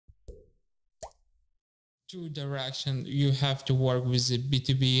two direction. You have to work with the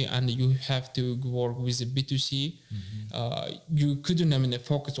B2B and you have to work with the B2C. You couldn't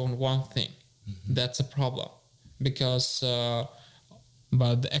focus on one thing. That's a problem because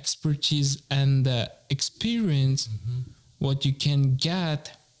but the expertise and the experience what you can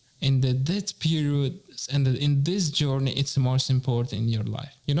get in that period and in this journey, it's the most important in your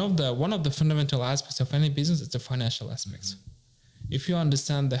life. One of the fundamental aspects of any business is the financial aspects. If you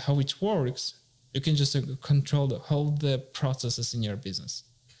understand how it works, you can just control all the processes in your business.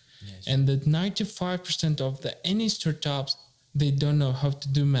 Yes. And that 95% of any startups, they don't know how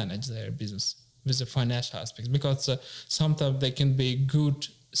to manage their business with the financial aspects, because sometimes they can be good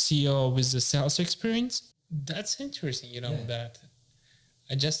CEO with the sales experience. That's interesting, that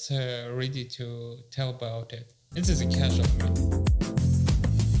I just ready to tell about it. This is a casual thing.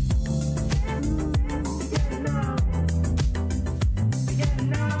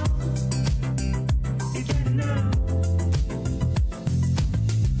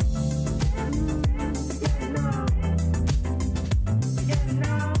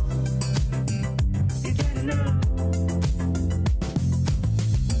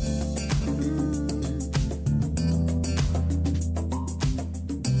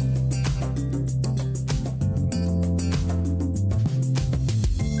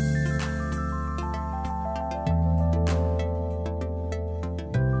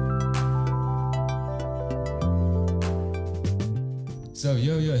 So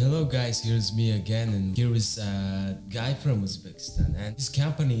hello guys, here's me again, and here is a guy from Uzbekistan, and his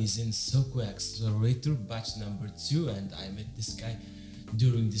company is in Soku Accelerator batch number 2, and I met this guy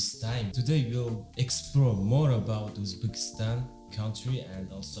during this time. Today we'll explore more about Uzbekistan country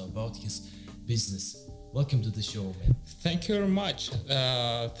and also about his business. Welcome to the show, man. Thank you very much.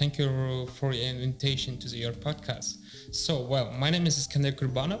 Thank you for your invitation to your podcast. So, my name is Iskander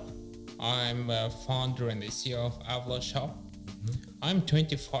Kurbanov. I'm a founder and the CEO of Avlo Shop. I'm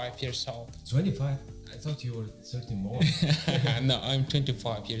 25 years old. 25? I thought you were 30 more. No, I'm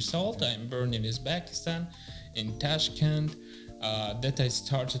 25 years old. I'm born in Uzbekistan, in Tashkent. That I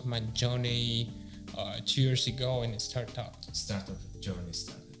started my journey 2 years ago in a startup. Startup journey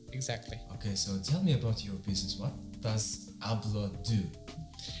started. Exactly. Okay, so tell me about your business. What does Avlo do?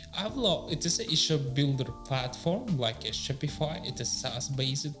 Avlo, it is an e-shop builder platform like a Shopify. It's a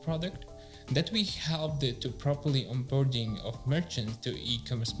SaaS-based product that we help to properly onboarding of merchants to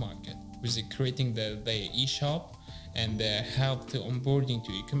e-commerce market with creating the e-shop and help to onboarding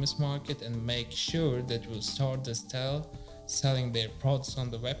to e-commerce market and make sure that we'll start selling their products on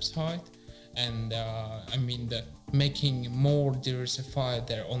the website and making more diversified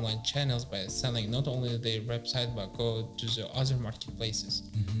their online channels by selling not only their website but go to the other marketplaces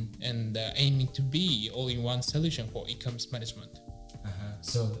and aiming to be all-in-one solution for e-commerce management.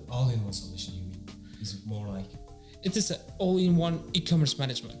 So all-in-one solution, you mean? Is it more like? It is an all-in-one e-commerce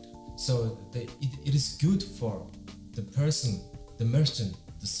management. So it is good for the person, the merchant,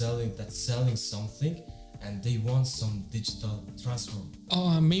 that's selling something, and they want some digital transform.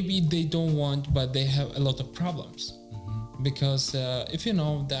 Maybe they don't want, but they have a lot of problems. Because if you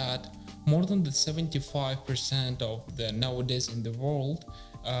know that more than the 75% of the nowadays in the world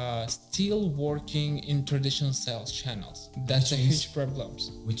still working in traditional sales channels. That's a huge problem.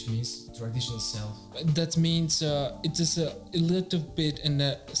 Which means traditional sales? That means it is a little bit in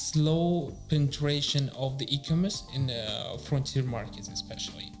a slow penetration of the e-commerce in frontier markets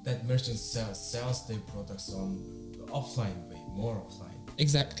especially. That merchants sells their products on the offline way, more offline.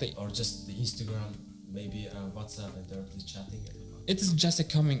 Exactly. Or just the Instagram, maybe WhatsApp and directly chatting. It is just a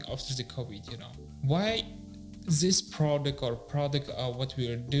coming after the COVID, Why this product what we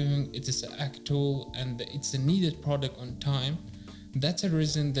are doing, it is actual and it's a needed product on time. That's a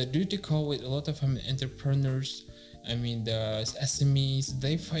reason that due to COVID, a lot of entrepreneurs, the SMEs,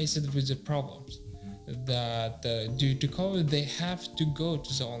 they face it with the problems that due to COVID, they have to go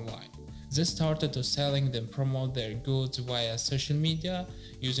to the online. They started to selling them, promote their goods via social media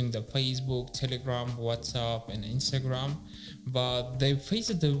using the Facebook, Telegram, WhatsApp, and Instagram. But they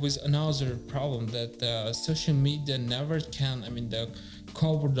faced it with another problem that social media never can,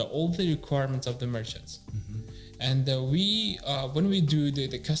 cover all the requirements of the merchants. And we, when we do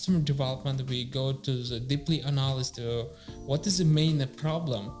the customer development, we go to the deeply analyze what is the main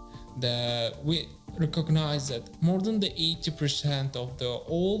problem. That we recognize that more than the 80% of the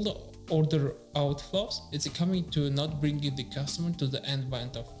old order outflows, it's coming to not bringing the customer to the end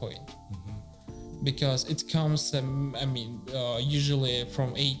of point. Because it comes, usually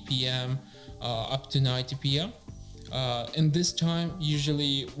from 8 p.m. Up to 90 p.m. In this time,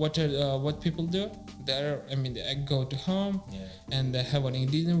 usually what people do, they go to home and they have an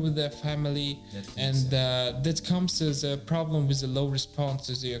dinner with their family, and that comes as a problem with the low response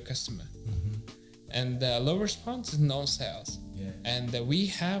to your customer. And the low response is no sales. And we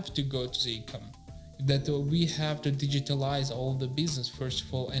have to go to the e-com. That we have to digitalize all the business first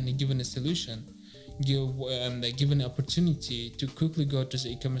of all, and given a solution, given an opportunity to quickly go to the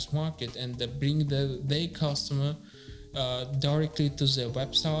e-commerce market and bring their customer directly to their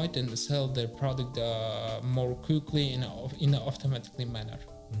website and sell their product more quickly in an automatically manner.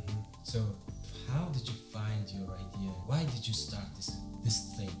 So how did you find your idea? Why did you start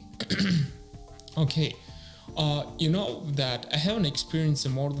this thing? Okay, you know that I have an experience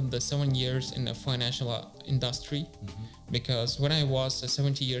of more than 7 years in the financial industry, because when I was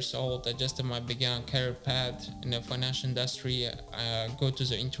 70 years old, I just began career path in the financial industry. I go to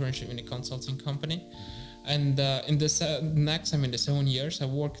the internship in a consulting company, and in the next, the 7 years, I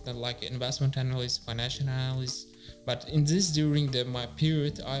worked like investment analyst, financial analyst. But in this, during my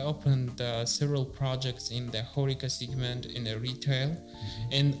period, I opened several projects in the HoReCa segment, in the retail,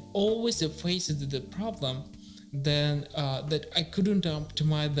 and always faced the problem then that I couldn't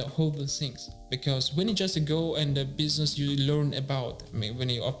optimize the whole things, because when you just go and the business you learn about, when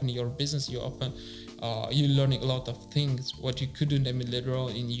you open your business, you learning a lot of things what you couldn't later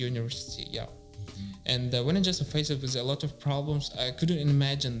on in university. And when I just faced with a lot of problems, I couldn't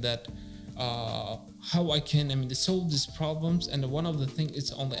imagine that how I can solve these problems. And one of the things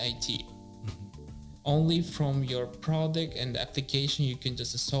is only IT. Only from your product and application you can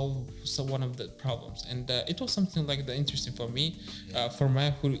just solve one of the problems. And it was something like that interesting for me, for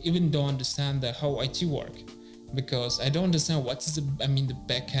me who even don't understand how IT work, because I don't understand what is the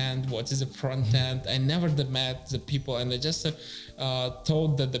back end, what is the front end. I never met the people, and I just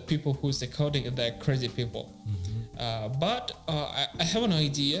thought that the people who's coding, they're crazy people. But I have an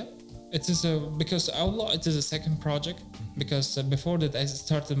idea. It is because it is a second project, because before that I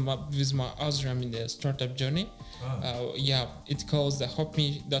started with my other startup journey. It calls the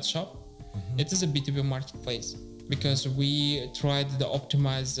HopMe.shop. It is a B2B marketplace, because we tried to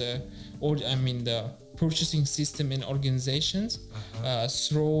optimize the purchasing system in organizations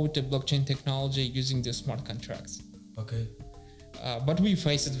through the blockchain technology using the smart contracts. But we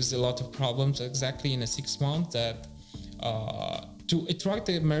faced it with a lot of problems. Exactly in 6 months that to attract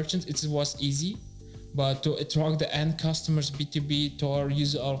the merchants, it was easy, but to attract the end customers B2B to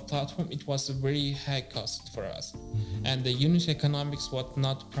use our platform, it was a very high cost for us. And the unit economics was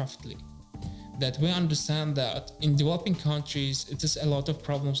not profitable. That we understand that in developing countries, it is a lot of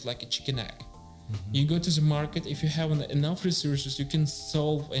problems like a chicken egg. You go to the market, if you have enough resources, you can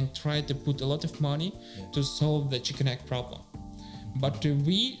solve and try to put a lot of money to solve the chicken egg problem. But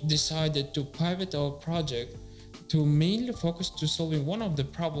we decided to pivot our project to mainly focus to solving one of the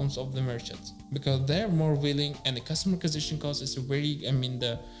problems of the merchants, because they're more willing, and the customer acquisition cost is very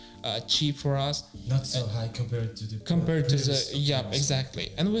cheap for us, not so high compared to the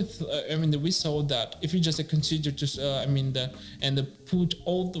exactly. And with we saw that if you just consider to put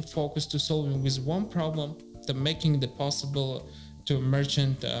all the focus to solving with one problem, the making the possible to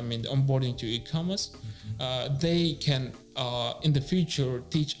merchant onboarding to e-commerce, they can in the future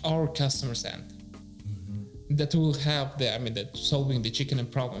teach our customers that will have the solving the chicken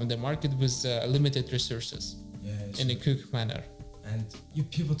problem in the market with limited resources in a quick manner. And you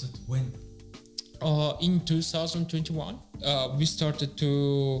pivoted when? In 2021, we started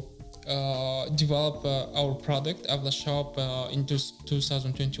to develop our product, Avla Shop, in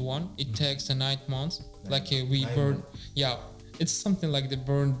 2021. It takes 9 months. We burn, it's something like they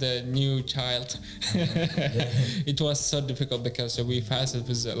burned the new child. It was so difficult because we faced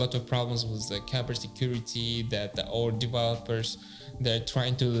with a lot of problems with the cybersecurity, that our developers, they're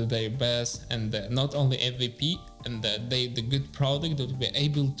trying to do their best, and not only MVP, and the good product that will be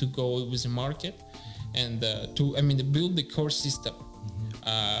able to go with the market, and to build the core system,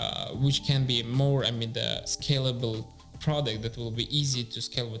 which can be more the scalable product that will be easy to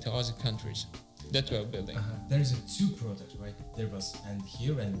scale with the other countries that we are building. There is 2 products, right? There was and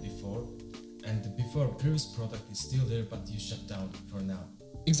here and before, and the previous product is still there, but you shut down for now.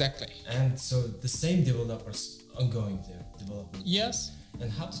 Exactly. And so the same developers ongoing there development. Yes. And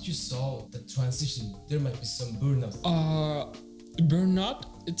how did you solve the transition? There might be some burnout. Burnout.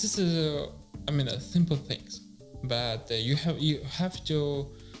 It is simple things, but you have to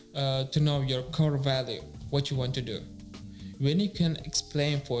know your core value, what you want to do. When you can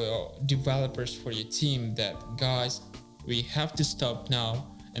explain for your developers, for your team, that guys, we have to stop now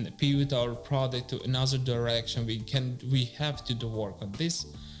and pivot our product to another direction. We have to do work on this.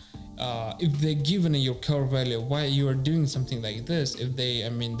 if they given your core value, why you are doing something like this, if they,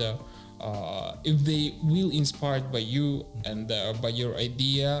 if they will inspired by you and by your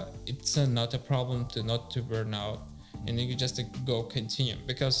idea, it's not a problem to not to burn out, and you just go continue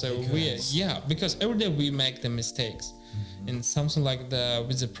because because every day we make the mistakes, and something like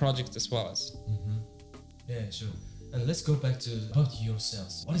with the project as well as. Yeah, sure. And let's go back to about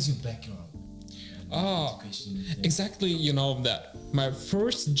yourselves. What is your background? Exactly. You know that my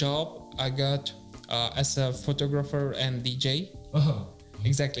first job I got as a photographer and DJ.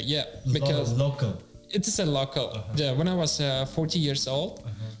 Exactly. Yeah, because local. It is a local. Yeah, when I was 40 years old,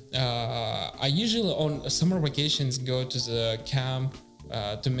 I usually on summer vacations go to the camp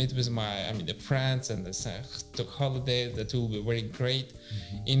to meet with my the friends and took holidays. That will be very great.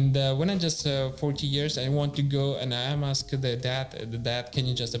 And when I just 40 years, I want to go, and I am asked the dad, can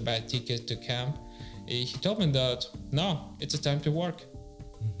you just buy a ticket to camp? He told me that no, it's a time to work.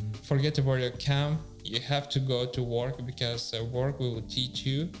 Forget about your camp. You have to go to work because work will teach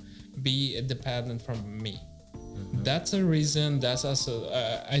you be independent from me. That's a reason. That's also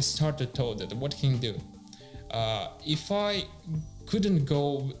I started told that what can you do if I couldn't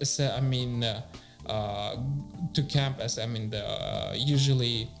go to camp as the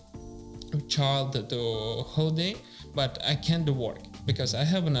usually child to holiday, but I can do work because I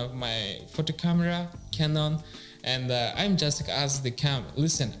have my photo camera Canon, and I'm just asked the camp,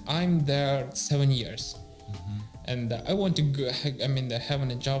 listen, I'm there 7 years, and I want to go, have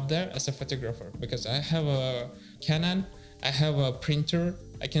a job there as a photographer because I have a Canon, I have a printer,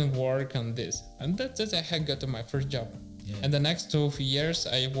 I can work on this, and that's it. I had got to my first job. And the next 2 years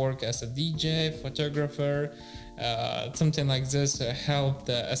I work as a DJ, photographer, something like this, helped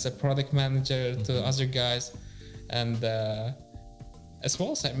as a product manager to other guys, and as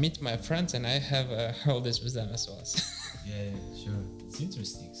well as I meet my friends and I have holidays with them as well. Yeah, sure. It's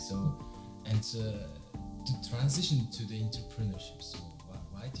interesting. So, and to transition to the entrepreneurship. So,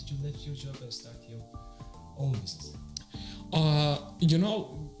 why did you leave your job and start your own business?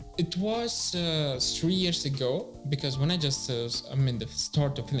 It was 3 years ago, because when I just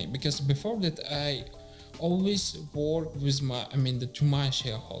start of feeling, because before that I always work with my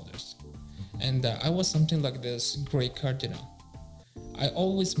shareholders, and I was something like this gray cardinal. I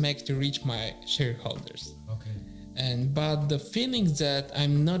always make to reach my shareholders. But the feeling that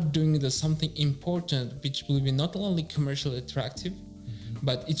I'm not doing something important, which will be not only commercially attractive,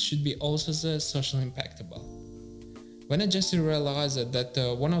 but it should be also the social impactable. When I just realized that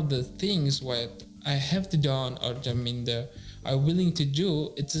one of the things what I have to do, or I'm willing to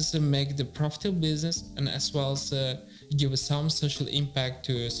do, it is to make the profitable business and as well as give some social impact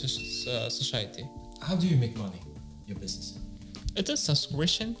to society. How do you make money, your business? It is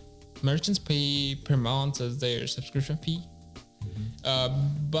subscription. Merchants pay per month as their subscription fee.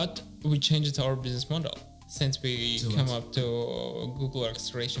 But we changed our business model since we come up to Google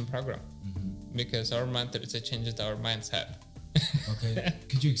Acceleration Program. Because our mentor is changed our mindset.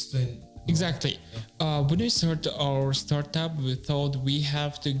 Could you explain more? Exactly. When we started our startup, we thought we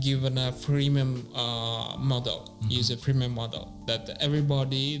have to give a freemium model, use a freemium model that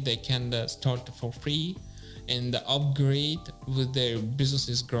everybody they can start for free and upgrade with their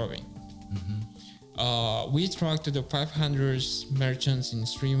businesses growing. We attracted 500 merchants in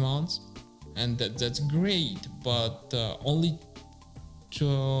 3 months, and that's great, but only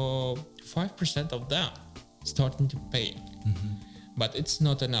to 5% of them starting to pay. But it's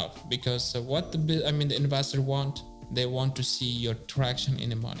not enough, because what the investor want, they want to see your traction in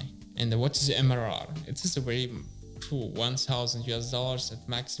the money. And what is the MRR? It's just a very $1,000 at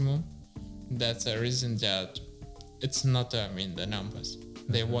maximum. That's a reason that it's not the numbers.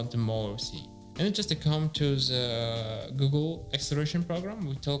 They want more see. And it just to come to the Google Acceleration Program,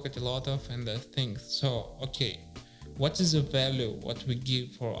 we talked a lot of and the things. So what is the value what we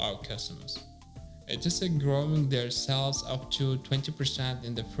give for our customers? It's just growing their sales up to 20%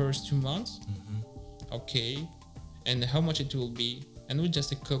 in the first 2 months. And how much it will be? And we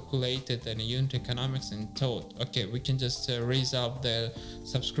just calculated the unit economics and thought, we can just raise up the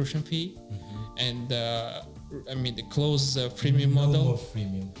subscription fee and close the freemium model.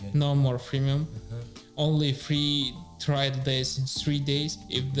 No more freemium. Only free trial days in 3 days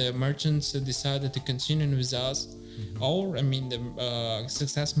if the merchants decided to continue with us. Or the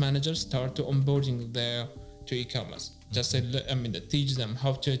success managers start to onboarding to e-commerce. Just teach them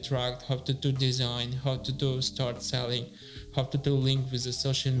how to attract, how to do design, how to start selling, how to do link with the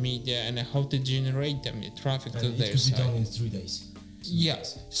social media, and how to generate the traffic to their site. It could be done in 3 days.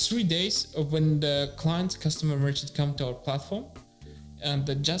 Yes, 3 days when the client, customer, merchant come to our platform, and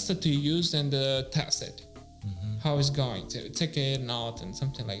just to use and test it. how it's going to take it out and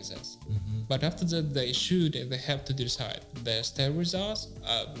something like this. But after that, they have to decide they stay with us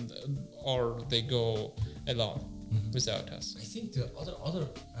or they go alone without us. I think the other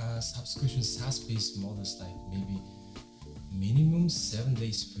subscription SaaS-based models, like maybe minimum 7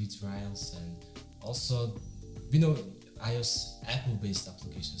 days free trials, and also iOS Apple-based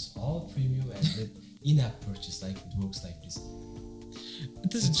applications, all freemium, and the in-app purchase, like it works like this.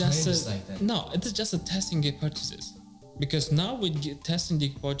 It is it is just a testing the purchases, because now we get testing the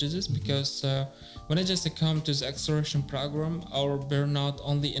purchases because when I just come to the acceleration program, our burnout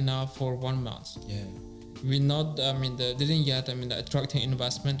only enough for 1 month. Yeah. We not didn't yet attracting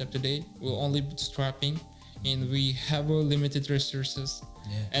investment of today. We're only bootstrapping, and we have limited resources.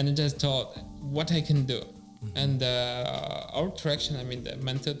 And I just thought what I can do, and our traction the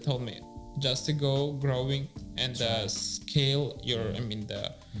mentor told me just to go growing and scale your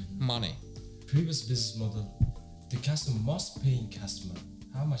the money. Previous business model, the customer, most paying customer,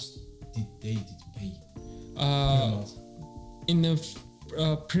 how much did they pay? In the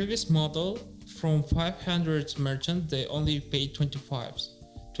previous model, from 500 merchants, they only paid 25,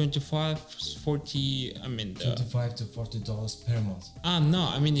 40. $25 to $40 per month. No,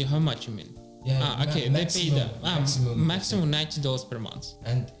 how much you mean? Yeah. Okay. Maximum, they paid maximum $90 per month.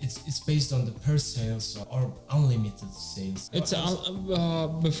 And it's based on the per sales or unlimited sales. It's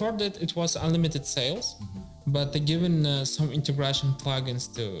before that it was unlimited sales, but they given some integration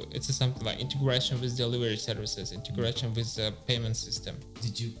plugins to. It's something like integration with delivery services, integration with the payment system.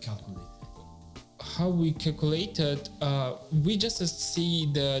 Did you calculate? How we calculated, we just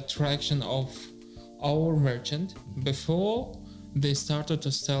see the traction of our merchant before they started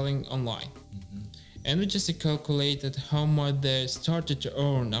to selling online. And we just calculated how much they started to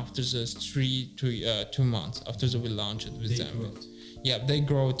earn after the 3 to 2 months after we launched it with them. Growth. Yeah, they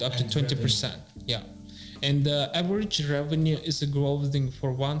growth up to 20%. Yeah, and the average revenue is growing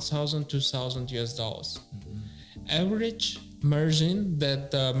for $1,000 to $2,000. Average margin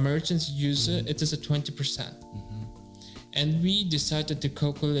that the merchants use it is a 20%. And we decided to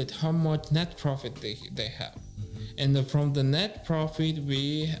calculate how much net profit they have. And from the net profit,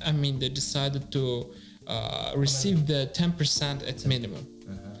 they decided to receive the 10% at minimum,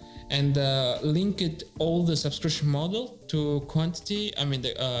 and link it all the subscription model to quantity.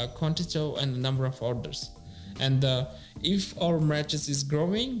 The quantity and the number of orders. And if our merchants is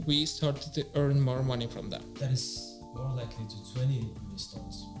growing, we started to earn more money from them. That is more likely to $20 per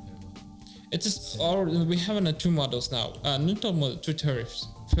month. It is we have 2 models now. Not model, 2 tariffs.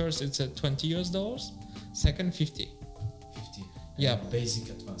 First, it's at $20. Second, 50. Yeah. Basic,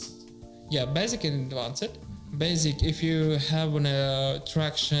 advanced. Yeah, basic and advanced. Basic, if you have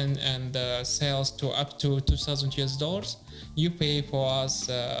traction and sales to up to $2,000, you pay for us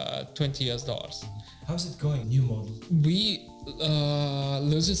 $20. How's it going? New model. We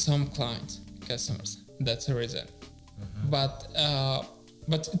lose some customers. That's the reason. But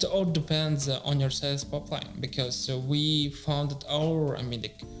it all depends on your sales pipeline, because we found that our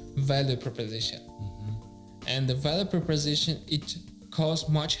value proposition. And the value proposition, it costs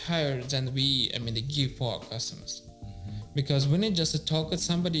much higher than we give for our customers. Because when you just talk with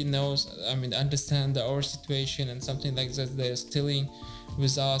somebody knows, understand our situation and something like that, they're stealing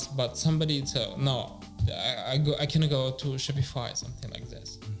with us, but somebody no, I can go to Shopify, something like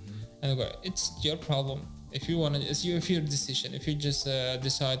this. And I go, it's your problem. If you want it, it's your decision. If you just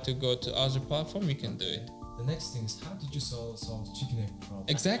decide to go to other platform, you can do it. The next thing is, how did you solve the chicken egg problem?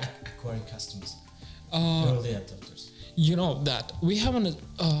 Exactly. Acquiring customers. Early adopters. You know that we haven't.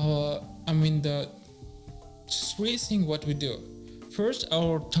 The 3 things what we do. First,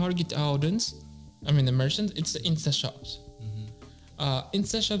 our target audience, the merchant, it's the Insta shops.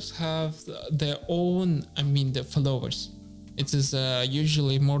 Insta shops have their own, the followers. It is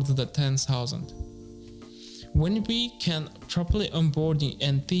usually more than 10,000. When we can properly onboarding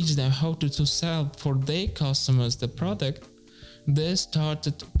and teach them how to sell for their customers the product, they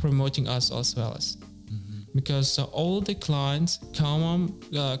started promoting us as well as. Because all the clients come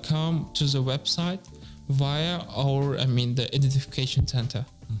to the website via our the identification center,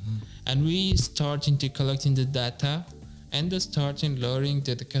 and we starting to collecting the data and starting learning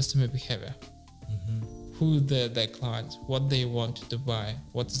the customer behavior, who the clients, what they want to buy,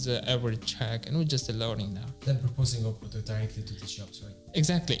 what's the average check, and we're just learning now. Then proposing our product directly to the shops, right?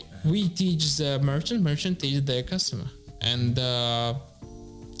 Exactly. We teach the merchant teach their customer, and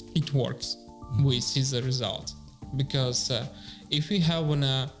it works. We see the result, because if we have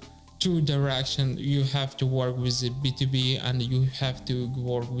a 2 direction, you have to work with the B2B and you have to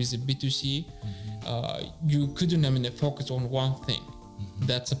work with the B2C. You couldn't focus on one thing.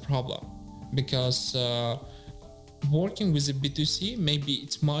 That's a problem, because working with a B2C, maybe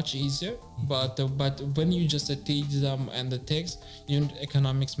it's much easier, but when you just teach them and the text, unit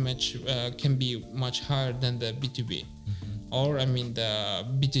economics match can be much higher than the B2B. Or I mean the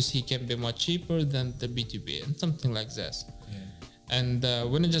B2C can be much cheaper than the B2B and something like this. And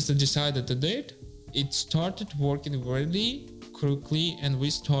when I just decided to do it, it started working really quickly, and we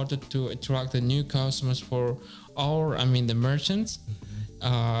started to attract the new customers for our, I mean the merchants,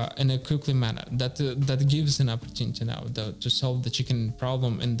 in a quickly manner. That gives an opportunity now to solve the chicken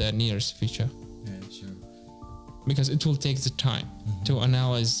problem in the nearest future. Yeah, sure. Because it will take the time to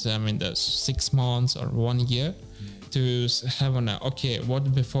analyze, I mean the 6 months or 1 year to have an okay,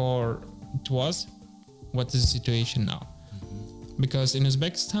 what before it was, what is the situation now? Because in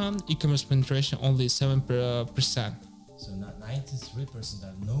Uzbekistan, e-commerce penetration only 7%. So not 93%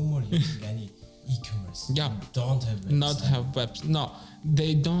 are no more using any e-commerce. Yeah. Don't have website. Not have webs. No,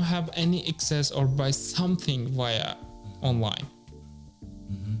 they don't have any access or buy something via online.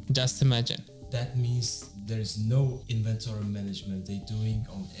 Just imagine. That means there is no inventory management they're doing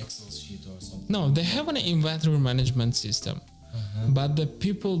on Excel sheet or something. No, they have an inventory management system, but the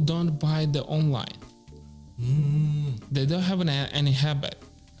people don't buy the online. They don't have any habit.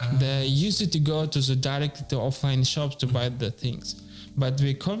 They used to go to the direct to offline shops to buy the things. But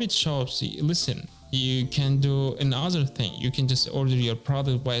with COVID shops, listen, you can do another thing. You can just order your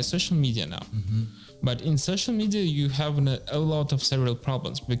product via social media now. But in social media, you have a lot of several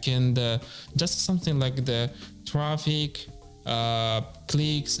problems. We can just something like the traffic,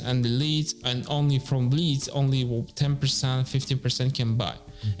 clicks and the leads, and only from leads, only 10%, 15% can buy.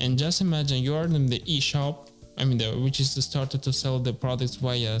 And just imagine you are in the e-shop, I mean, which is the starter to sell the products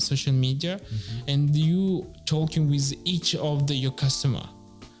via social media, and you talking with each of your customer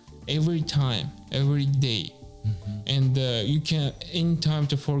every time, every day. And you can in time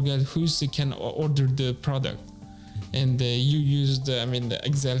to forget who's can order the product, and you use the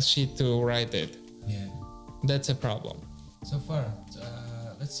Excel sheet to write it. Yeah, that's a problem. So far,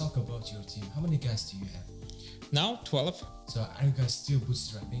 let's talk about your team. How many guys do you have now? 12. So are you guys still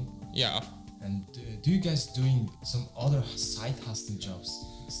bootstrapping? Yeah. And do you guys doing some other side hustle jobs?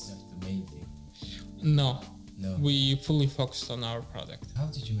 Is that the main thing? No, we fully focused on our product. How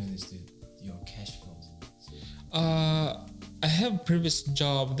did you manage your cash flow? I have previous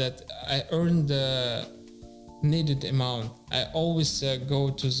job that I earned the needed amount. I always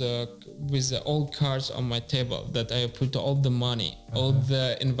go to with the old cards on my table that I put all the money, all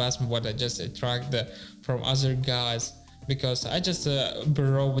the investment what I just attract from other guys, because I just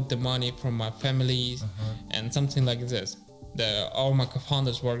borrow with the money from my family and something like this. All my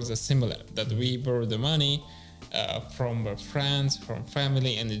co-founders work similar, that we borrow the money from friends, from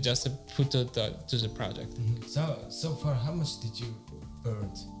family, and just put it to the project. So far, how much did you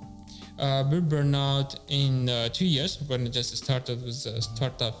burn? We burn out in 2 years when it just started with the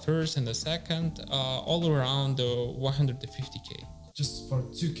startup first and the second, all around 150K. Just for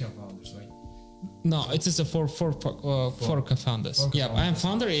 2 co-founders, right? No, it is four co-founders. Yeah, I am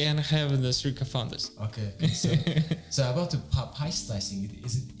founder and I have the 3 co-founders. Okay. So about the pie slicing,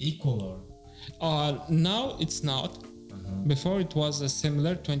 is it equal or? Now it's not. Before it was a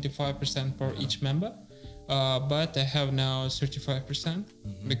similar 25% per each member, but I have now 35%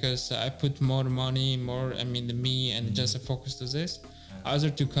 because I put more money, me, and just focus to this. Other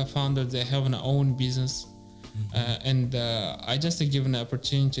 2 co-founders, they have an own business. And I just give an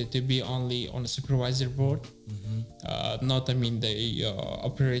opportunity to be only on a supervisor board, not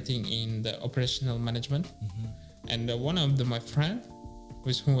operating in the operational management. And one of my friend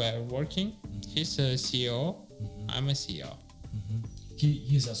with whom we are working, he's a CEO. I'm a CEO.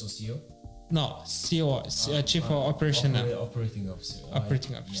 He's also CEO? No, CEO, Chief Operating Officer.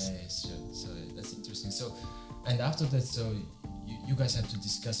 Operating Officer. Yeah, so that's interesting. So, and after that, so you guys have to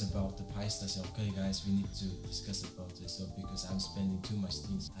discuss about the pie slice. Okay, guys, we need to discuss about this. So because I'm spending too much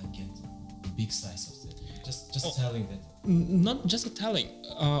things, I get a big slice of it. Just telling that. Not just telling.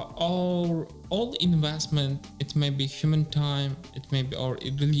 All investment. It may be human time. It may be or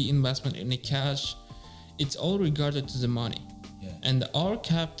really investment in the cash. It's all regarded to the money. Yeah. And our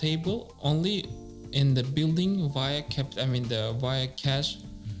cap table only in the building via via cash,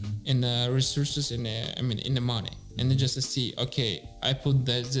 in resources in the money. And then just to see, okay, I put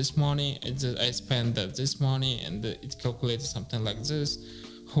this money, I spend this money, and it calculates something like this.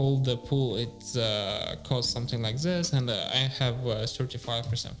 Hold the pool, it costs something like this, and I have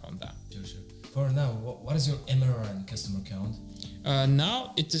 35% from that. Sure. For now, what is your MRR and customer count?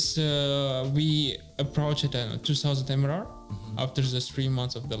 Now it is we approach it at 2,000 MRR after the 3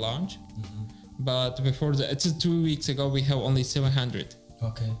 months of the launch. But before it's 2 weeks ago, we have only 700.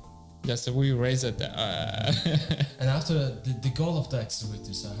 Okay. Just we raise it. And after the goal of the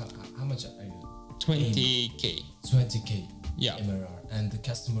accelerator, so how much are you? 20K. 20K. Yeah. MRR. And the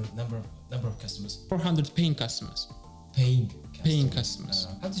customer number of customers. 400 paying customers. Paying customers.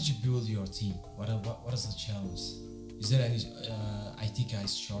 How did you build your team? What is the challenge? Is there any IT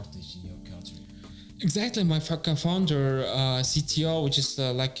guys shortage in your country? Exactly, my co-founder, CTO, which is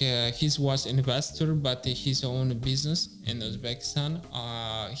he was investor, but his own business in Uzbekistan.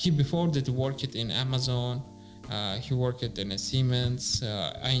 He before that worked in Amazon. He worked in a Siemens,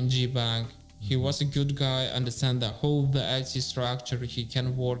 ING Bank. He was a good guy, understand the whole the IT structure. He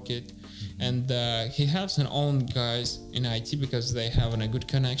can work it, and he has his own guys in IT because they have good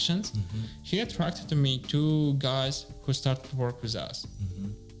connections. He attracted me 2 guys who started to work with us.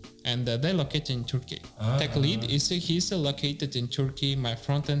 And they located in Turkey. Tech lead he's located in Turkey. My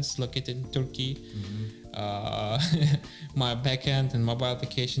front end is located in Turkey. My backend and mobile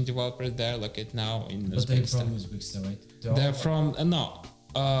application developers they're located now in Uzbekistan. But they're from Uzbekistan, right? They're from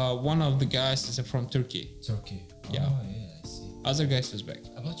one of the guys is from Turkey. Turkey. Yeah. Oh, yeah, I see. Other guys is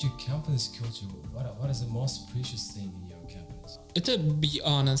Uzbek. About your company's culture, what is the most precious thing in your company? It's be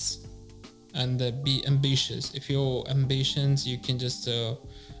honest and be ambitious. If you're ambitious, you can just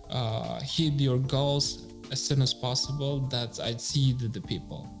hit your goals as soon as possible. That I see the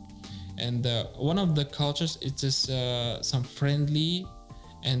people. And one of the cultures it is some friendly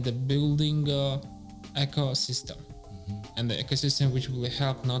and the building ecosystem. And the ecosystem which will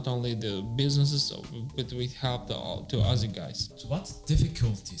help not only the businesses but will help to other guys. So what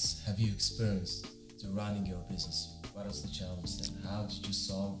difficulties have you experienced to running your business? What is the challenge and how did you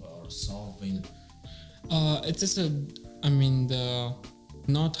solving? It is the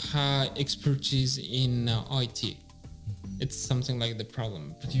not high expertise in IT. It's something like the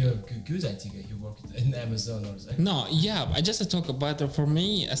problem. But you're a good IT guy. You work in Amazon or something. No, yeah. I just talk about it. For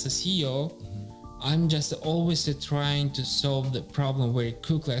me as a CEO, I'm just always trying to solve the problem very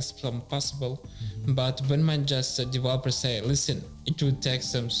quickly as possible. But when my developers say, listen, it would take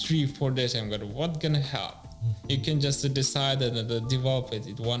some 3-4 days, I'm going, what gonna help? You can just decide and develop it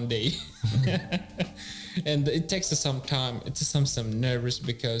in one day. And it takes some time. It's some nervous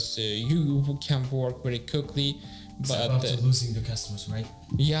because you can work very quickly. But about losing the customers, right?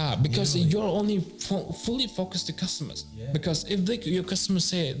 Yeah, because you're only fully focused to customers. Yeah. Because if your customers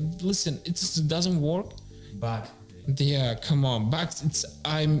say, "Listen, it just doesn't work," but yeah, come on, bugs.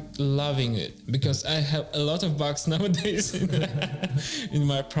 I'm loving it because I have a lot of bugs nowadays in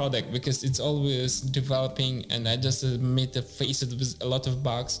my product because it's always developing, and I just made to face it with a lot of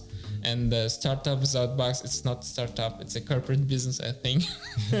bugs. And the startup without bugs, it's not startup; it's a corporate business, I think.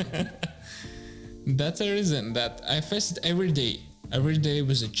 That's the reason that I face it every day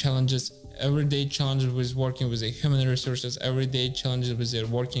with the challenges, every day challenges with working with the human resources, every day challenges with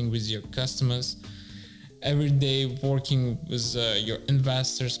working with your customers, every day working with your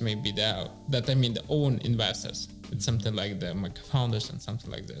investors, maybe the own investors. It's something like my co-founders and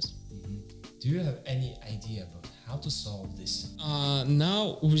something like this. Do you have any idea about how to solve this?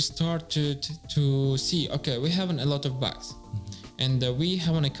 Now we start to see, okay, we have a lot of bugs and we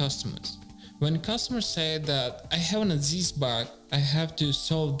have customers. When customers say that I have this bug, I have to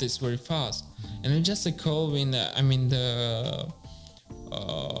solve this very fast, and it's just a call when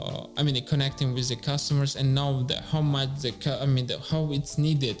connecting with the customers and know how much how it's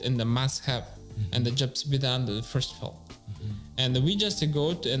needed and the must have, and the job to be done the first of all, and we just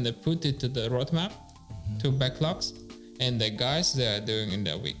go and put it to the roadmap, to backlogs, and the guys they are doing in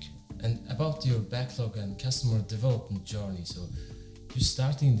the week. And about your backlog and customer development journey, so. You're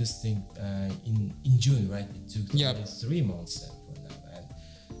starting this thing in June, right? It took 3 months for now, and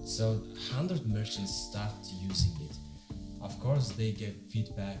so 100 merchants start using it. Of course, they get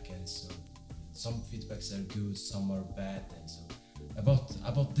feedback, and so some feedbacks are good, some are bad, and so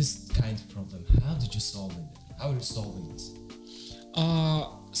about this kind of problem, how did you solve it? How are you solving this?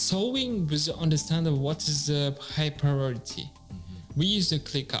 Solving with the understanding of what is the high priority. We use the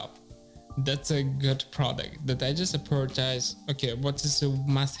ClickUp. That's a good product that I just prioritize. Okay, what is a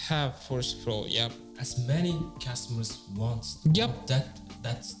must-have first of all? Yeah. As many customers want. Yep.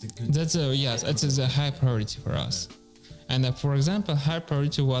 That's the good. That's a high priority for us. And for example, high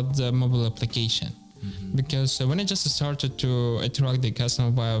priority was the mobile application. Because when I just started to attract the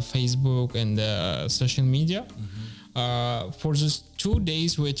customer via Facebook and social media, for just 2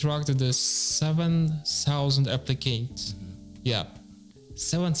 days we attracted the 7,000 applicants. Yeah.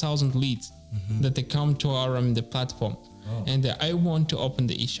 7,000 leads that they come to our the platform, and I want to open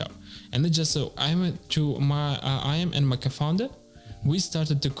the eShop, and just I am and my co-founder, we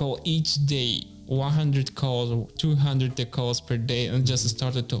started to call each day 100 calls or 200 calls per day and just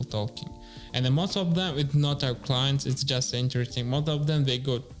started talking. And then most of them, it's not our clients, it's just interesting. Most of them, they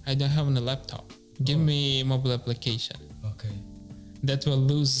go, I don't have a laptop. Give me a mobile application. Okay. That will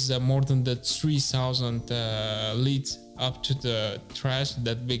lose more than the 3,000 leads up to the trash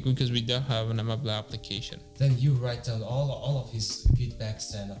that big because we don't have a mobile application. Then you write down all of his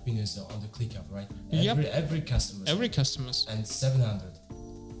feedbacks and opinions on the ClickUp, right? Every customer. Every customer. And 700.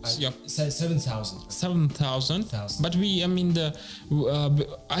 Yep. 7,000. 7,000. But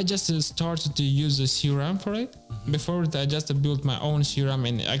I just started to use a CRM for it. Before that, I just built my own CRM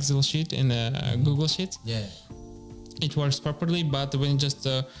in Excel sheet, in a Google Sheet. Yeah. It works properly, but when just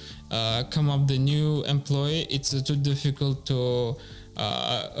come up the new employee, it's too difficult to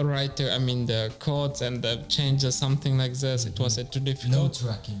write the codes and change something like this. It was too difficult.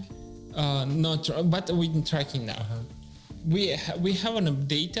 No tracking. But we're tracking now. We have enough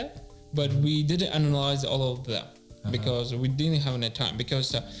data, but we didn't analyze all of them because we didn't have enough time.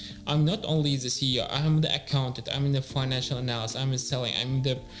 Because I'm not only the CEO, I'm the accountant, I'm in the financial analysis, I'm in selling, I'm in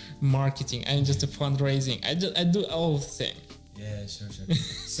the marketing, I'm just the fundraising. I do all of things. Yeah, sure.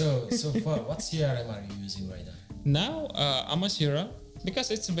 So far, what CRM are you using right now? Now, I'm a CRM because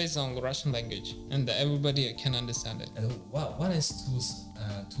it's based on Russian language and everybody can understand it. And what is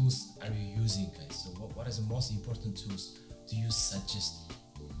tools are you using, guys? So what is the most important tools do you suggest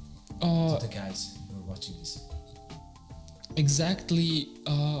to the guys who are watching this? Exactly,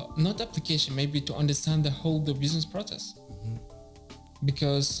 not application, maybe to understand the business process.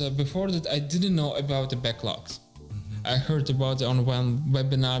 Because before that, I didn't know about the backlogs. I heard about it on one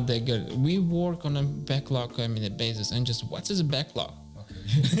webinar. We work on a backlog basis, and just what is a backlog?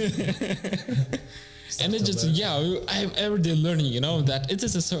 And it just I'm everyday learning, that it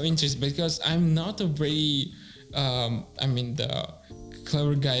is so interesting because I'm not a very the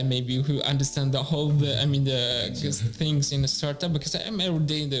clever guy maybe who understand the whole things in a startup, because I'm every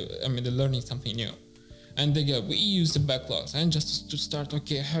day learning something new. And they go, we use the backlogs and just to start,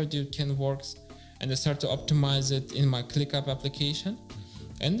 how can works, and I start to optimize it in my ClickUp application.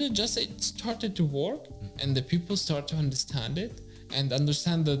 And it started to work, and the people start to understand it and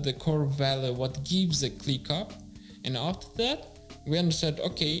understand the core value, what gives a ClickUp. And after that, we understood,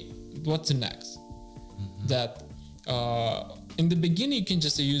 what's the next? That in the beginning, you can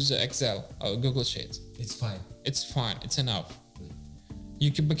just use Excel or Google Sheets. It's fine. It's enough.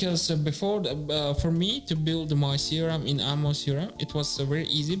 You can, because before, for me to build my CRM in Amo CRM, it was very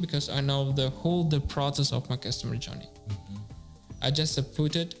easy because I know the process of my customer journey. I just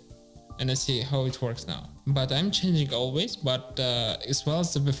put it and I see how it works now. But I'm changing always. But as well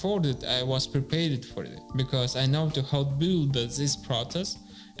as before that, I was prepared for it because I know how to build this process,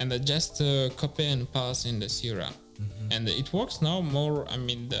 and I just copy and paste in the CRM. And it works now more,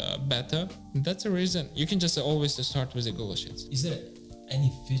 better. That's the reason you can just always start with the Google Sheets. Is there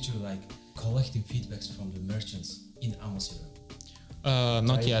any feature like collecting feedbacks from the merchants in Amazon?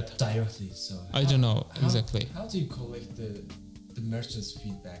 Not yet. Directly. So I don't know exactly. How do you collect the merchants'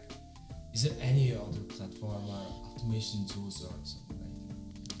 feedback? Is there any other platform or automation tools or something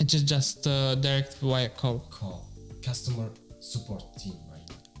like that? It's just direct via call. Customer support team, right?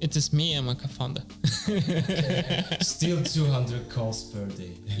 It is me and my co-founder. Still 200 calls per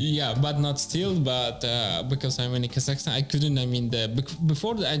day. Yeah, but not still, but because I'm in Kazakhstan, I couldn't,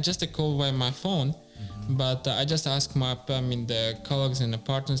 before that, I just called via my phone, but I just asked the colleagues and the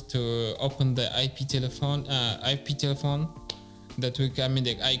partners to open the IP telephone that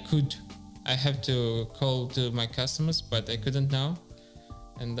I have to call to my customers, but I couldn't now.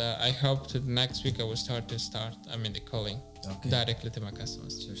 And I hope to next week I will start the calling directly to my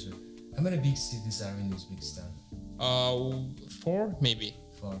customers. Sure. How many big cities are in Uzbekistan? 4 maybe.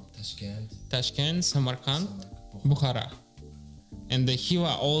 4. Tashkent, Samarkand, Bukhara. And the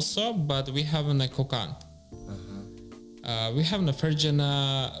Hiva also, but we have in the Kokand. We have in the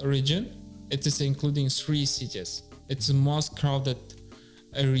Fergana region. It is including 3 cities. It's the most crowded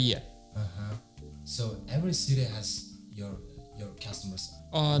area. So every city has your customers.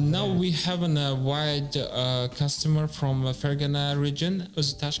 Now we have a wide customer from Fergana region,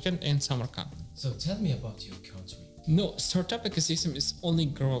 Tashkent and Samarkand. So tell me about your country. No, startup ecosystem is only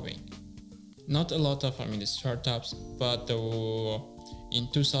growing. Not a lot of startups, but in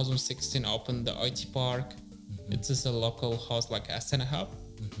 2016 opened the IT Park. It is a local house like Astana Hub.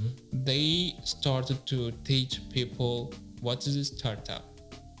 They started to teach people what is a startup.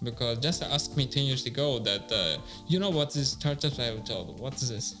 Because just ask me 10 years ago that, what is startup? I would tell them, what is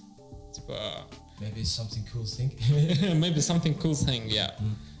this? Maybe something cool thing. Maybe something cool thing, yeah.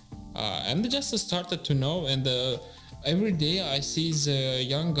 And they just started to know, and every day I see the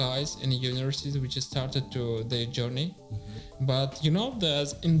young guys in the university which started to their journey. But you know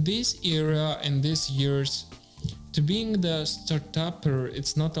that in this era and these years, to being the startupper,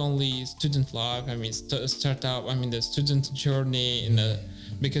 it's not only student life. I mean, startup. I mean, the student journey in a,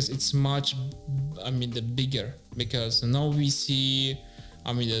 because it's much. I mean, the bigger because now we see.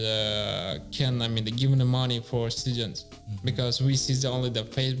 I mean, the giving the money for students because we see only the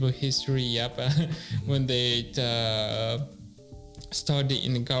Facebook history. Yep, when they study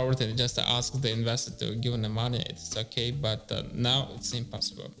in the government and just ask the investor to give them the money, it's okay. But now it's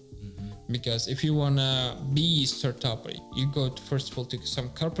impossible. Because if you wanna be startup, you go to, first of all, to some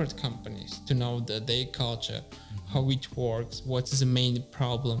corporate companies to know their culture, how it works, what is the main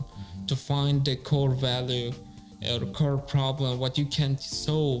problem, to find the core value or core problem, what you can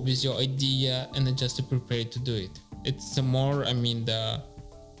solve with your idea, and then just to prepare to do it. It's a more, I mean, the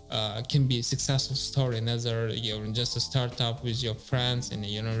can be a successful story, another you're just a startup with your friends in the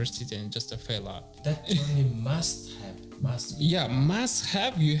university and just a fail out. That journey must have.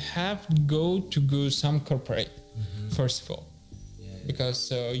 You have to go some corporate first of all,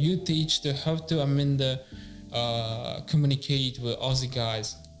 because you teach the how to communicate with other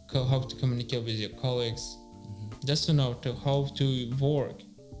guys, how to communicate with your colleagues, just to know how to work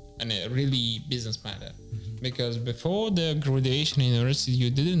and a really business matter. Because before the graduation in university you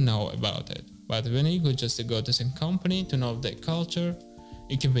didn't know about it, but when you could just go to some company to know their culture,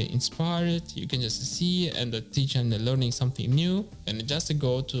 you can be inspired, you can just see and teach and learning something new, and just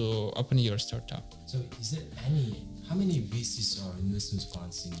go to open your startup. So is there how many VCs or investment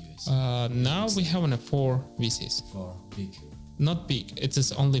funds in US? Now we have 4 VCs. 4 big. Not big, it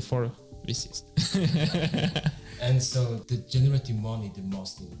is only 4 VCs. And so the generating money the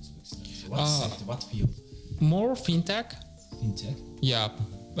most in Uzbekistan. So what sector, what field? More fintech. Fintech? Yeah.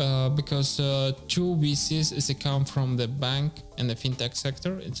 Because 2 VCs is come from the bank and the fintech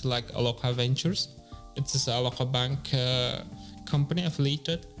sector. It's like Aloha Ventures. It's a Aloha Bank company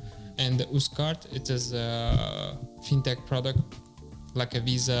affiliated, and Uzcard, it is a fintech product like a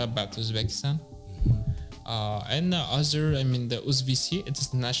Visa but Uzbekistan. And the other, I mean, the UzVC, it is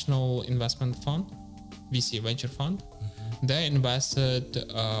the National Investment Fund, VC Venture Fund. They invested,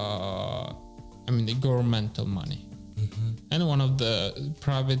 the governmental money. And one of the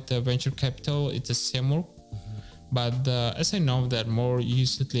private venture capital, it's a Seymour. But as I know that more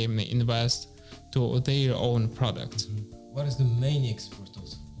usually invest to their own product. What is the main export of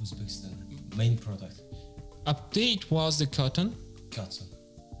Uzbekistan? Main product? Update was the cotton. Cotton.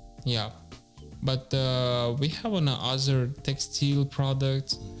 Yeah. But we have other textile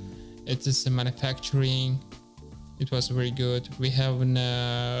products. It is manufacturing. It was very good. We have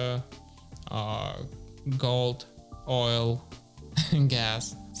gold, oil, and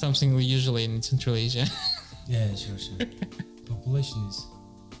gas. Something we usually in Central Asia. Yeah, sure. Population is?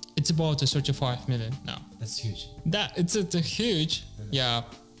 It's about 35 million now. That's huge. It's a huge, yeah.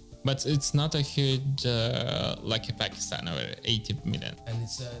 But it's not a huge like a Pakistan or 80 million. And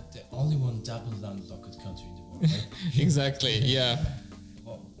it's the only one double landlocked country in the world, right? Exactly, yeah.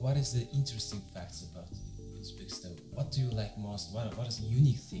 What is the interesting facts about Uzbekistan? What do you like most? What is the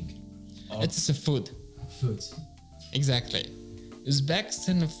unique thing? It's a food. Food. Exactly.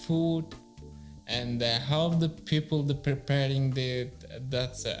 Uzbekistan food and how the people preparing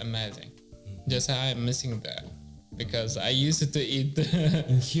that's amazing. Just I'm missing that. Because I used to eat.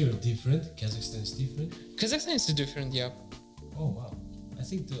 In here, different. Kazakhstan is different. Kazakhstan is different, yeah. Oh wow! I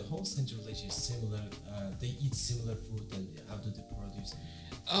think the whole Central Asia is similar. They eat similar food, and how do they produce it?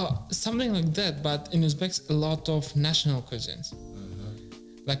 Something like that. But in Uzbeks, a lot of national cuisines.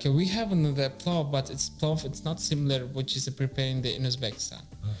 Like we have another plov, but it's not similar, which is preparing in Uzbekistan.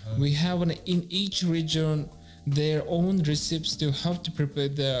 We have in each region their own recipes to how to prepare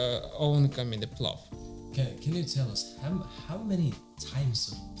their own the plov. Can you tell us how many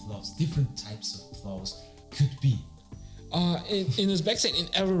types of plovs, different types of plovs could be? In Uzbekistan, in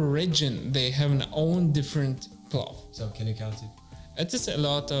every region, they have an own different plov. So can you count it? It is a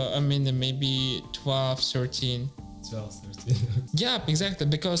lot. Maybe 12, 13. 12, 13. Yeah, exactly.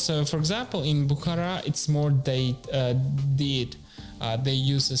 Because, for example, in Bukhara, it's more date. They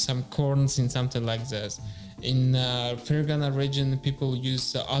use some corns in something like this. In Fergana region, people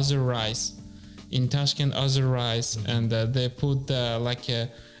use other rice. In Tashkent, other rice, and they put we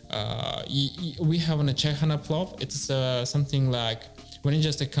have a Chehana plov. It's something like when you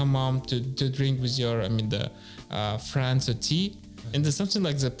just come home to drink with your friends or tea, and there's something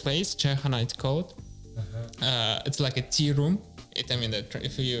like the place Chehana it's called. It's like a tea room.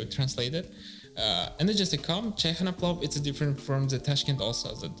 If you translate it, and they just come Chehana plov. It's different from the Tashkent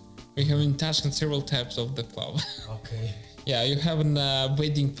also. That We have in Tashkent several types of the plov. Okay. Yeah, you have a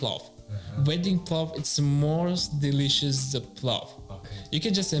wedding plov. Wedding plov, it's the most delicious plov. Okay. You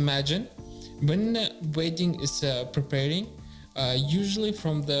can just imagine when wedding is preparing, usually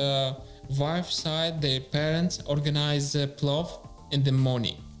from the wife's side, their parents organize a plov in the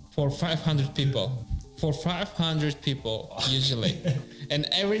morning for 500 people. For 500 people usually. And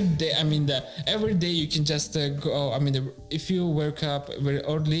every day, every day you can just go, if you wake up very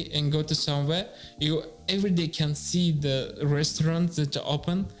early and go to somewhere, you every day can see the restaurants that are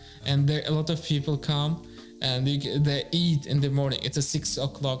open, and there a lot of people come and they eat in the morning. It's a 6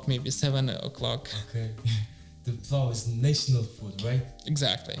 o'clock, maybe 7 o'clock. Okay. The plov is national food, right?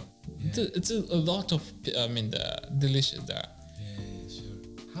 Exactly. Yeah. It's a lot of, delicious there. Yeah, sure.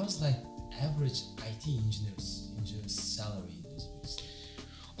 How's like average IT engineers salary in this business?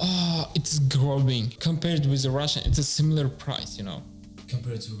 It's growing compared with the Russian. It's a similar price,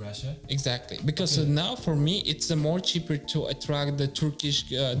 Compared to Russia? Exactly, because now for me it's more cheaper to attract the Turkish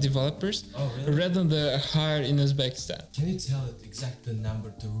developers rather than the hire in Uzbekistan. Can you tell it exact the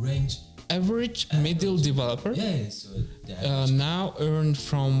number, the range? Average middle developer so the now earn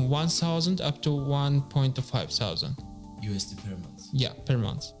from 1,000 up to 1,500 USD per month. Yeah, per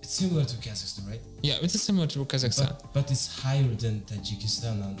month. It's similar to Kazakhstan, right? Yeah, it's similar to Kazakhstan. But it's higher than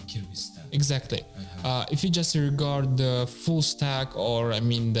Tajikistan and Kyrgyzstan. Exactly. If you just regard the full stack or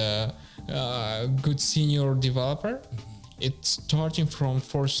the good senior developer, it's starting from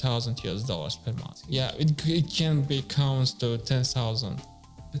 4,000 US dollars per month. Yeah, it can be counts to 10,000.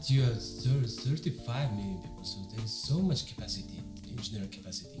 But you have 35 million people, so there is so much capacity, engineering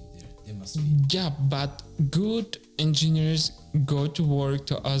capacity there. There must be. Yeah, but good engineers go to work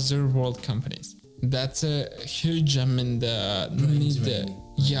to other world companies. That's a huge, that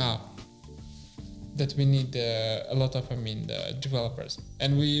we need a lot of, developers.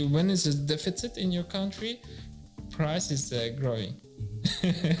 And when it's a deficit in your country, price is growing.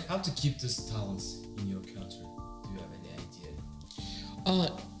 How to keep those talents in your country? Do you have any idea?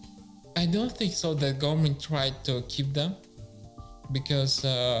 I don't think so. The government tried to keep them because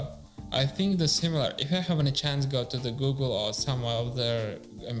I think the similar. If I have any chance, go to the Google or some of the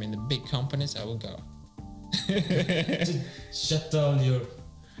the big companies, I will go. Shut down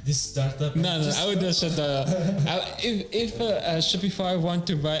this startup. No, I would not shut down. If Shopify want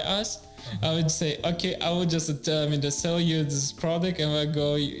to buy us, I would say, okay, I will just sell you this product and I'll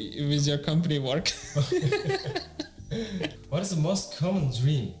go with your company work. What is the most common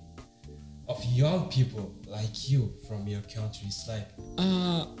dream of young people like you from your country? It's like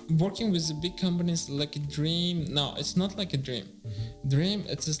working with the big companies like a dream. No, it's not like a dream. Dream,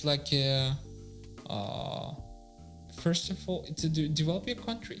 it's just like a first of all, it's to develop your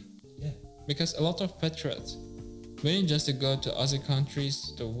country. Yeah. Because a lot of patriots, when you just go to other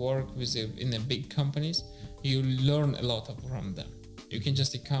countries to work with in the big companies, you learn a lot from them. You can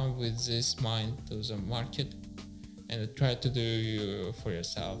just come with this mind to the market and try to do for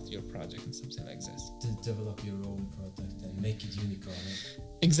yourself your project and something like this. To develop your own product and make it unicorn.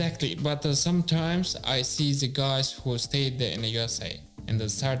 Exactly, but sometimes I see the guys who stayed there in the USA and they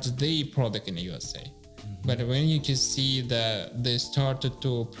started their product in the USA. But when you can see that they started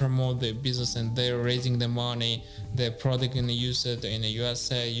to promote their business and they're raising the money, their product in the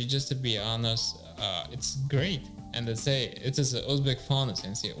USA, you just to be honest, it's great. And they say it is an Uzbek founders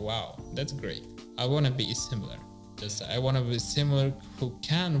and say, wow, that's great. I want to be similar. I want to be similar who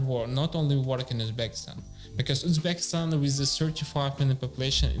can work, not only work in Uzbekistan. Because Uzbekistan with the 35 million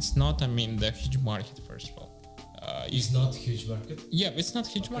population, it's not, the huge market, first of all. It's not huge market? Yeah, it's not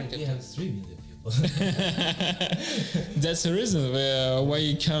huge market. We have 3 million people. That's the reason why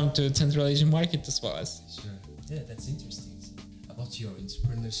you come to Central Asian market as well as. Sure. Yeah, that's interesting. About your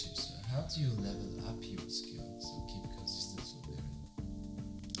entrepreneurship, so how do you level up your skills and keep consistency there?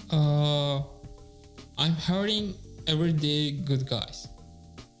 I'm hiring everyday good guys.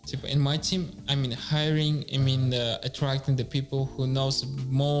 So in my team, hiring, attracting the people who knows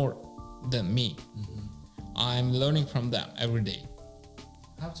more than me. I'm learning from them every day.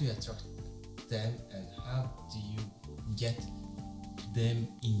 How do you attract them and how do you get them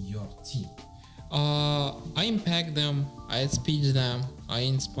in your team? I impact them, I speak them, I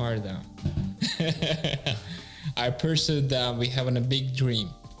inspire them. I pursue them. We have a big dream,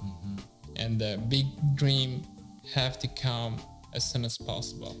 and the big dream have to come as soon as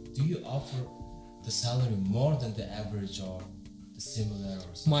possible. Do you offer the salary more than the average or the similar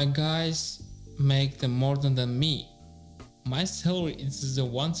or something? My guys make them more than me. My salary is the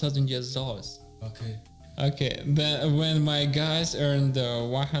 1,000 US dollars. Okay. Then when my guys earn the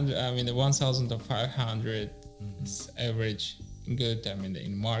 1,500 average good, I mean,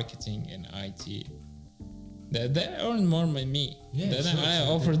 in marketing and IT. They earn more than me. Yeah, Then sure, I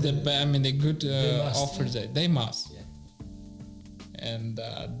sure. offer the good must, offers yeah. that they must. Yeah. And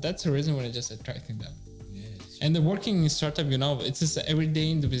that's the reason why I just attracting them. Yeah. And the working in startup, it's just every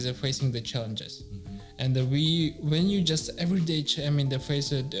day we're facing the challenges. And when you just every day, facing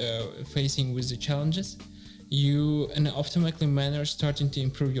with the challenges, you in an automatic manner starting to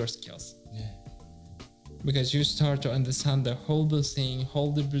improve your skills. Yeah. Because you start to understand the whole thing,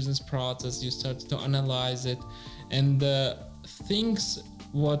 whole the business process. You start to analyze it, and the things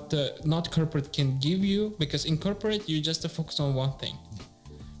what not corporate can give you. Because in corporate you just focus on one thing,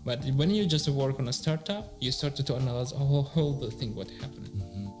 but when you just work on a startup, you start to analyze a whole the thing what happened,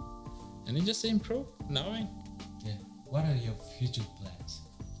 and you just improve. Knowing. Yeah. What are your future plans?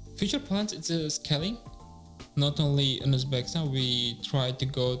 Future plans, it's a scaling. Not only in Uzbekistan, we try to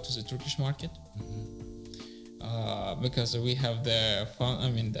go to the Turkish market. Because we have the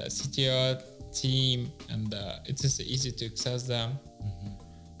CTO team, and it's just easy to access them.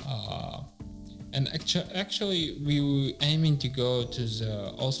 And actually, we aiming to go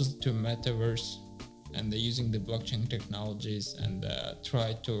to also to metaverse, and using the blockchain technologies, and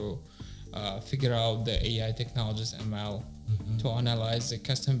try to figure out the AI technologies, ML, to analyze the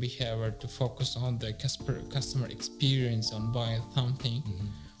customer behavior, to focus on the customer experience on buying something.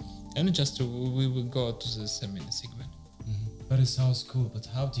 And we will go to the segment. But it sounds cool. But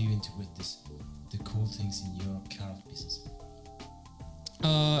how do you integrate the cool things in your current business?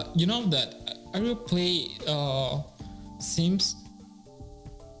 That I will play Sims.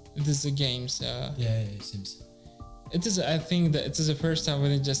 This is games. Yeah, Sims. It is. I think that it is the first time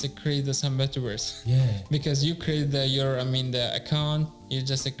when you just create some metaverse. Yeah. Because you create the account. You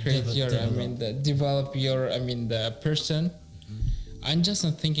just create develop your the person. I'm just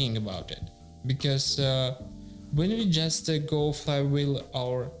not thinking about it, because when we just go flywheel,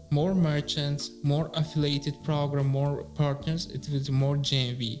 our more merchants, more affiliated program, more partners, it will more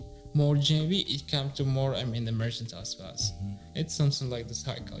GMV. More GMV, it comes to more the merchants as well. It's something like the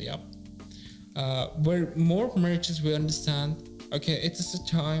cycle, yeah. Where more merchants we understand, okay, it is a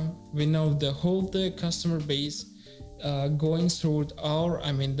time we know the customer base going through our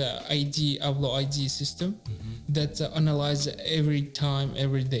the ID system that analyze every time,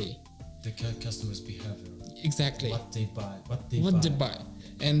 every day. The customer's behavior. Exactly. What they buy. They buy.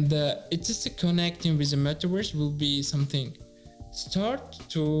 And it's just connecting with the metaverse will be something. Start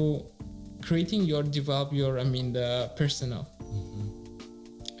to develop your the personal.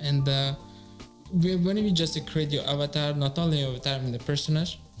 And when you just create your avatar, not only avatar the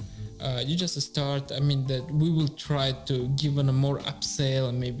personage, you just start. That we will try to give a more upsell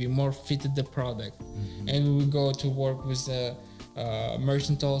and maybe more fitted the product, and we will go to work with the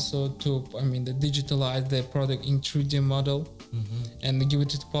merchant also to digitalize the product in 3D model, and give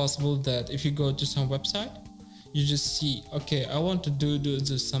it possible that if you go to some website, you just see, okay, I want to do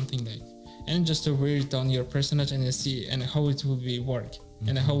something like, and just to wear it on your personage and you see and how it will be work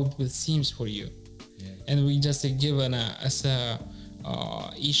and how it will seems for you. And we just give as a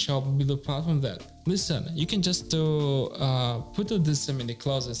e-shop below platform that listen, you can just put this the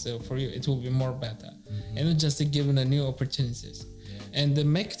closets for you, it will be more better, and just given a new opportunities, and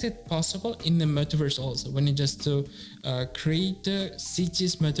make it possible in the metaverse also. When you just create the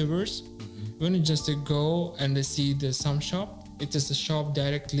cities metaverse, when you just go and see some shop, it is a shop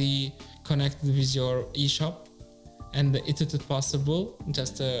directly connected with your e-shop, and it is possible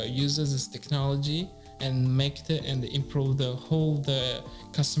just use this technology and make it and improve the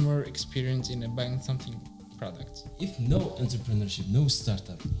customer experience in buying something product. If no entrepreneurship, no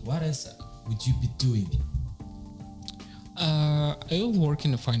startup, what else would you be doing? I will work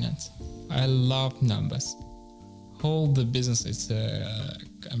in the finance. I love numbers. Whole the business is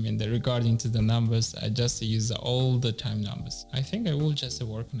regarding to the numbers, I just use all the time numbers. I think I will just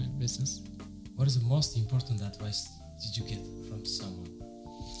work in a business. What is the most important advice did you get from someone?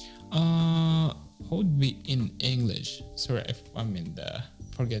 Would be in English. Sorry if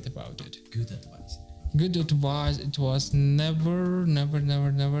forget about it. Good advice. Good advice. It was never.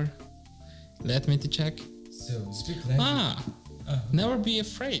 Let me to check. So speak language. Never be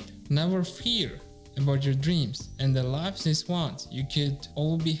afraid. Never fear about your dreams and the life is once. You could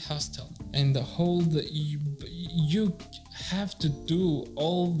all be hostile and you have to do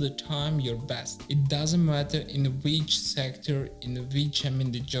all the time your best. It doesn't matter in which sector, in which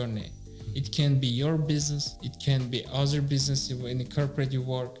the journey. It can be your business, it can be other business in the corporate you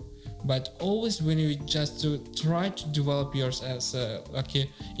work, but always when you just to try to develop yours as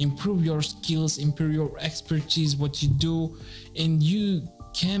improve your skills, improve your expertise, what you do, and you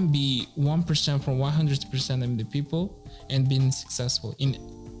can be 1% from 100% of the people and being successful in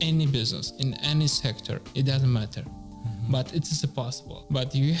any business, in any sector. It doesn't matter. But it is possible. But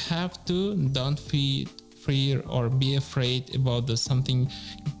you have to don't fear or be afraid about something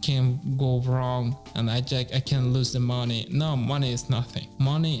can go wrong and I can lose the money. No, money is nothing.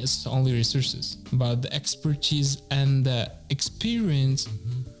 Money is only resources. But the expertise and the experience,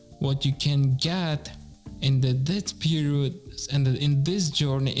 what you can get in that period and in this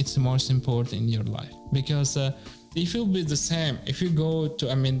journey, it's the most important in your life. Because if you'll be the same, if you go to,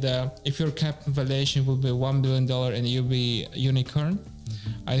 if your cap valuation will be $1 billion and you'll be a unicorn,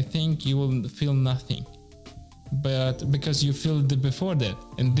 I think you will feel nothing. But because you feel before that,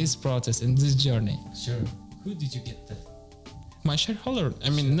 in this process, in this journey. Sure. Who did you get that? My shareholder.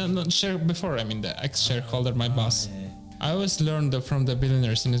 Not share before. The ex-shareholder, my boss. Yeah. I always learned from the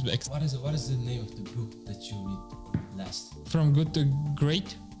billionaires in Uzbek. What is the name of the book that you read last? From Good to Great?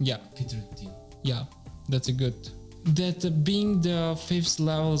 Yeah. Peter Thiel. Yeah, that's a good. That being the fifth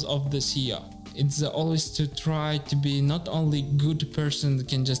levels of the CEO. It's always to try to be not only good person that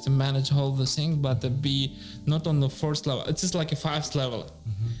can just manage all the things, but to be not on the first level. It's just like a fifth level.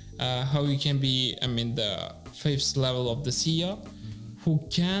 How you can be, the fifth level of the CEO, who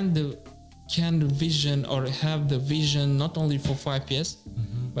can the vision or have the vision not only for 5 years,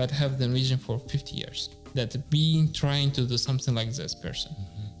 but have the vision for 50 years. That being trying to do something like this person.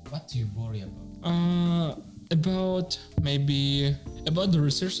 What do you worry about? About the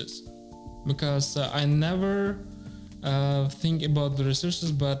resources. Because I never think about the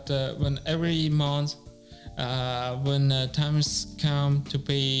resources, but when every month, when times come to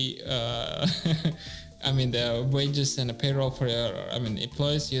pay, the wages and the payroll for your,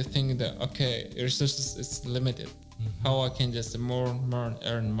 employees, you think that, okay, resources is limited. How I can just earn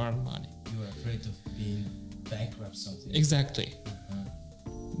more money. You are afraid of being bankrupt something. Exactly.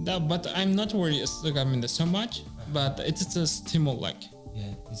 No, but I'm not worried, so much, but it's a stimulus.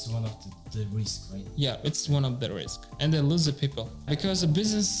 Yeah, it's one of the risks, right? Yeah, it's one of the risks. And they lose the people. Because the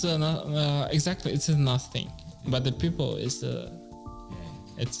business, exactly, it's nothing. But the people is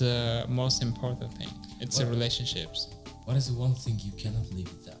it's the most important thing. It's the relationships. What is the one thing you cannot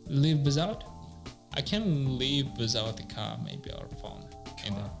live without? Live without? I can live without a car, maybe, or a phone.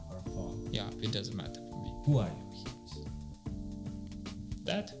 Or phone. Yeah, it doesn't matter for me. Who are your heroes?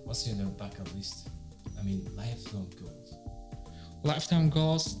 That? What's in your bucket list? Lifelong goals. Lifetime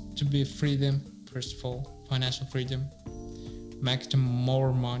goals to be freedom, first of all, financial freedom, make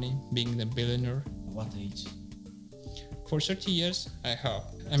more money, being the billionaire. What age? For 30 years, I hope.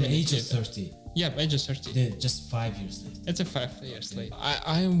 The age of 30? Yeah, age of 30. Just 5 years later. It's a 5 years later.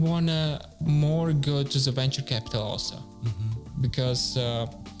 I wanna more go to the venture capital also, because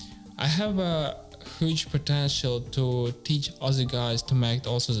I have a huge potential to teach other guys to make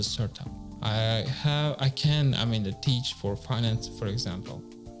also the startup. I can teach for finance, for example,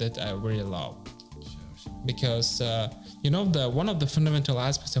 that I really love. Sure. Because one of the fundamental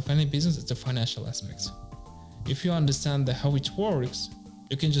aspects of any business is the financial aspects. If you understand how it works,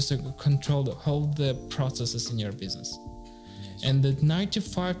 you can just control all the processes in your business. Yes. And that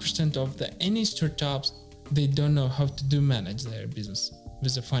 95% of any startups, they don't know how to manage their business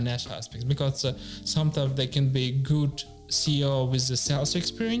with the financial aspects, because sometimes they can be good CEO with the sales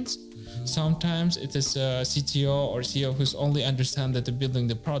experience. Sometimes it is a CTO or CEO who's only understand that they're building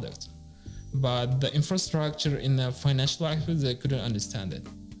the product, but the infrastructure in the financial aspect, they couldn't understand it.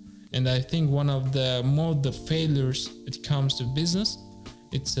 And I think one of the failures when it comes to business,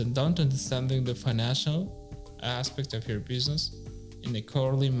 it's don't understanding the financial aspect of your business in a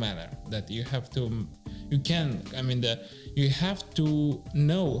correlate manner. That you have to, you have to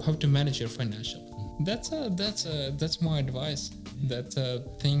know how to manage your financial. That's my advice. That's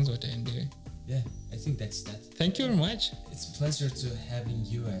things what I'm doing. Yeah, I think that's that. Thank you very much. It's a pleasure to having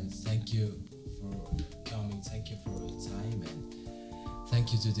you, and thank you for coming. Thank you for your time, and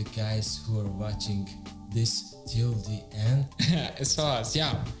thank you to the guys who are watching this till the end. It's us,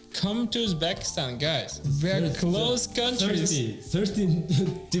 yeah. Come to Uzbekistan, guys. We're close countries. 13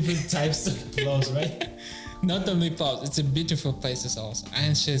 different types of clothes, right? Not only clothes, it's a beautiful places also,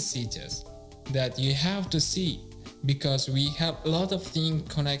 ancient cities that you have to see, because we have a lot of things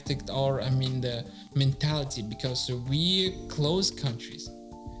connected, or the mentality, because we close countries.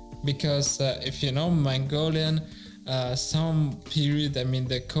 Because if you know Mongolian, some period,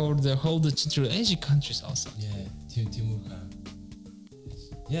 they called the whole Central Asia countries also. Yeah, Timur Khan.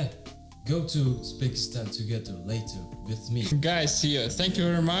 Yeah, go to Uzbekistan together later with me. Guys, see you. Thank you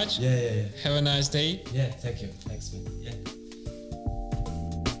very much. Yeah. Have a nice day. Yeah, thank you. Thanks, man. Yeah.